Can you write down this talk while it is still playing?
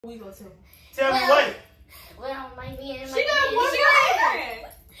We go to. Tell me what? Well, my man. She got a boyfriend.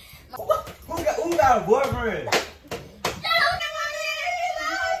 Who got a boyfriend?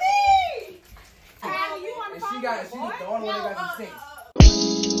 She's the only one that got the sense.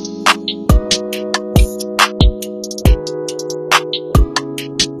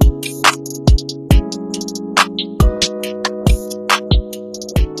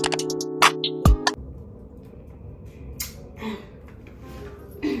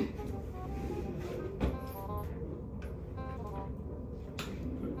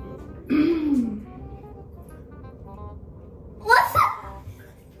 What's up?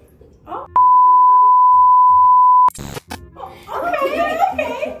 Oh.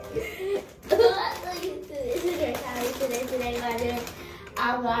 Okay.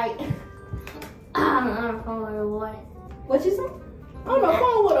 I'm like, I'm on the phone with a boy. What you say? On the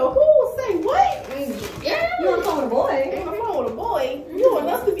phone with a who? Say what? Yeah. You on the phone with a boy? On the phone with a boy? You want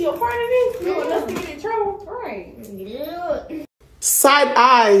us to be a part of this? You want us to get in trouble? Right. Yeah. Side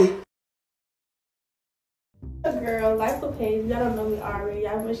eye. Girl, like the page. Y'all don't know me already.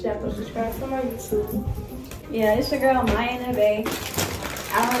 I wish y'all would subscribe to my YouTube. Yeah, it's your girl Miya Nevaeh.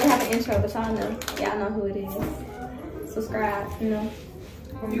 I don't really have an intro, but y'all know who it is. Subscribe, you know.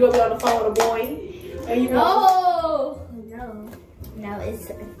 You gonna be on the phone with a boy? And you No, it's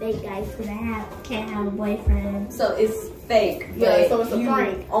a fake guy can't have a boyfriend. So it's fake. Yeah, but so it's a you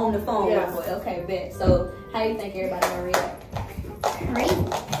prank. on the phone Yeah. with a boy. Okay, bet. So how you think everybody gonna react? Crazy?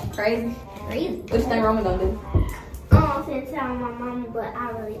 Crazy. What you think Roman gonna do? I'm finna tell my mama, but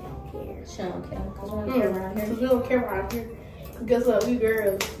I really don't care. She don't care, because we don't care around here. Cause we don't care around here. Guess what? We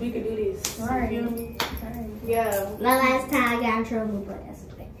girls. We can do this. Right. You know what I mean? Right. Yeah. My last time I got in trouble, but that's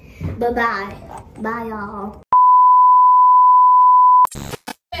okay. But bye. Bye, y'all.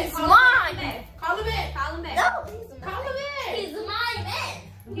 It's mine. Call him in. Call him back. No, he's mine. Call him in. He's my man.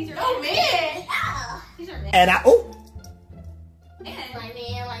 He's your No man. Yeah. He's your man. And I My man.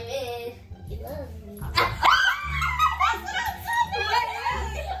 He loves me.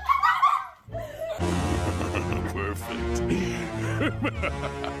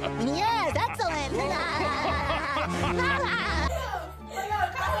 Yes, excellent.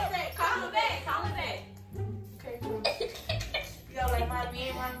 Call him back. Okay. You got like my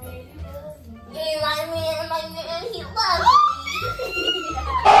man. Yeah, my man, he loves me.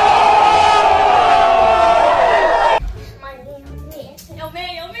 My man. Yo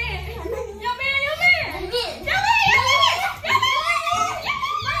man.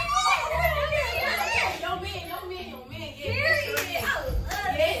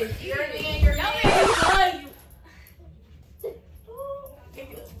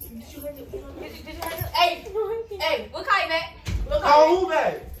 Hey, we'll call you back. call who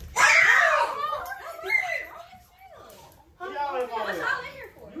back? What's all in here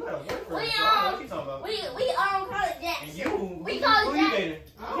for? You got a boyfriend. We, so I don't know what you talking about. We call it Jackson. And you? We call who it you Jackson. dating?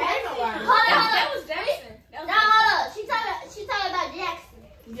 Okay, nobody. Hold on. That was Jackson. No, hold up. She talking about Jackson.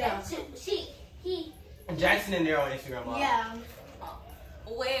 Yeah. Jackson in there on Instagram. Live. Yeah.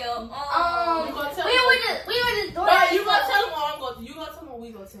 Well, You gonna tell we him? were just doing Right, you gonna tell him or I'm going to? You gonna tell him or we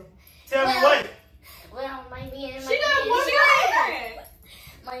gonna tell him? Tell me what? Well, my man. She got a boyfriend.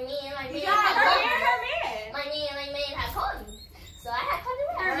 My man. her man. My man had called me. So I had called him.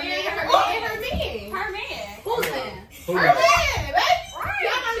 Her man. Her man. Who's man? Who Her that? man, baby.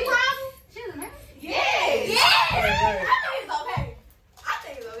 Y'all got a problem? She's a man. Yeah. Yeah. Hey, I think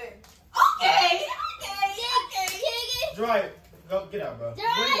it's okay. Okay. Dry. Go get out, bro. No. You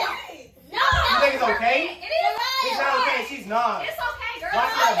think it's okay? It is. It's not okay. She's not. It's okay, girl. Why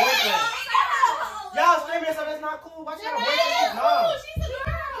she got a boyfriend? Y'all screaming so that's not cool. Why she got a boyfriend? She's not. She's a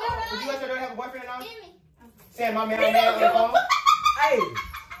girl. Would you let your daughter have a boyfriend now? Give me. Saying my man on the phone. Hey,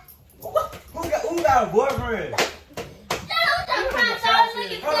 who got a boyfriend?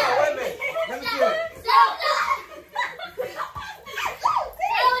 Hold on, wait a minute. Let me see it.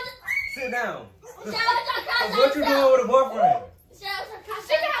 Sit down. What you doing with a boyfriend? She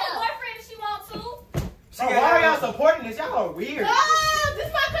can have a boyfriend if she wants to. Why are y'all supporting this? Y'all are weird. Oh,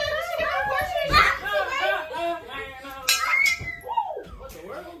 this my cousin. She got a boyfriend. What the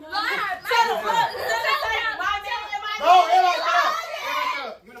world? No, Emma, shut up. Emma, shut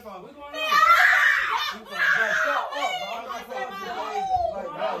up. Give me the phone. What's going on? Shut up, bro.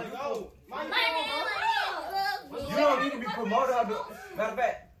 You don't need to be promoted. Matter of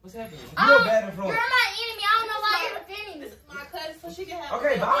fact, what's happening? You're a bad influence. You're my enemy. I don't know why you're defending me. This is my cousin, so she can have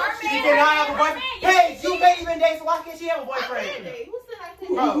Okay, a bye. She cannot have a boyfriend. Hey, you can't even date, so why can't she have a boyfriend? Who said I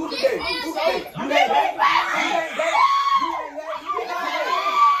couldn't? Bro, who date? Who date? You ain't date. You ain't date.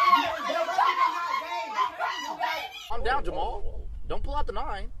 I'm down, Jamal. Don't pull out the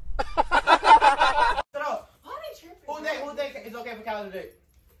 9. Shut up. Who think it's okay for Gali to date?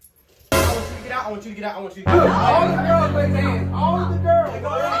 I want you to get out. I want you to get out. I want you to get out. All the girls play hands. All the girls. Nigga,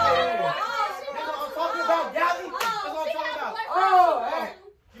 I'm talking about Gali. That's what I'm talking about. Oh, hey.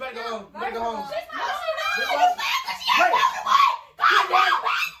 You better go home. You better go home.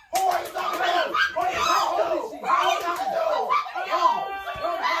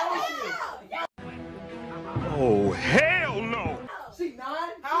 Oh, hell no! She 9?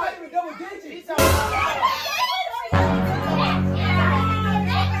 How ain't even double digits? She's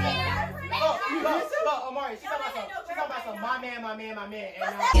Omari, she's talking about some my man. And My man, bitch. My man.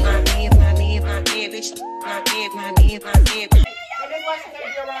 and that's why she can't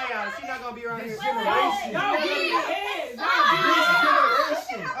be around y'all. She's not gonna be around here. Generation. All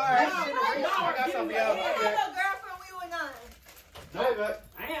right, I got something else.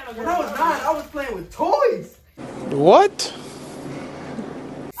 When I was 9, I was playing with toys. What?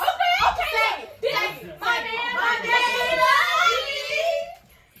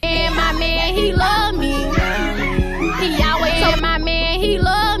 And my man, he love me. He always said my man, he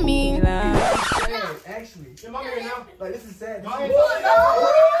love me. Yeah, actually. Your mom here now. Like, this is sad. No,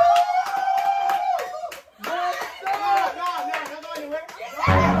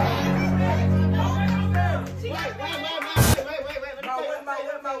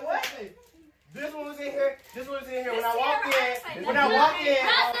 This one was in here.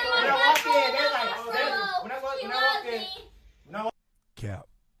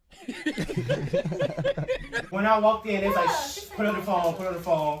 When I walked in, they're like, shh, put on the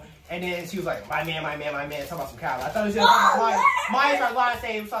phone. And then she was like, my man, talking about some cow. I thought it was just Maya. Maya started lying and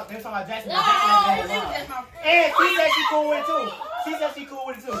saying, they were talking about Jackson. And she said she cool with it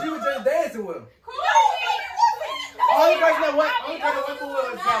too. She was just dancing with him. Only person that went cool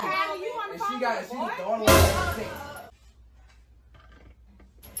with was Gali. And she was the only one that sings.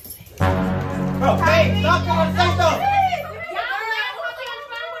 Bro, hey, stop doing the same stuff.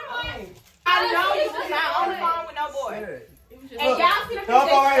 I know you was not on the phone with no boy. And y'all see the Stop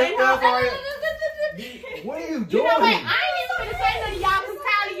already. What are you doing? You know what? I ain't even gonna say nothing to y'all because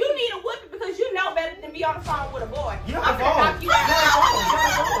Kylie, you need a whooping because you know better than be on the phone with a boy. You I'm gonna knock you out.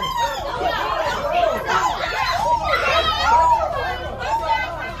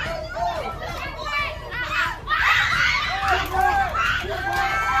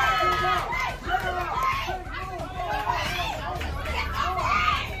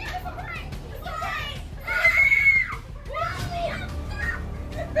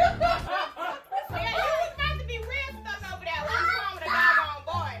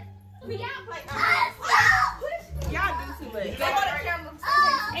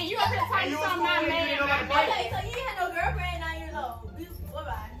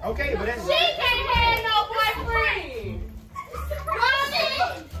 Okay, but that's... She can't have no boyfriend. Mommy,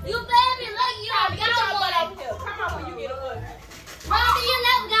 you baby, look, you don't got one. Come on when you get a look. Mommy, you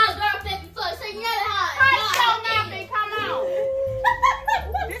never got a girlfriend before, so you never had. Come on.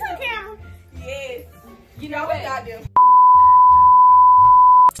 This the camera? Yes. You know what I do.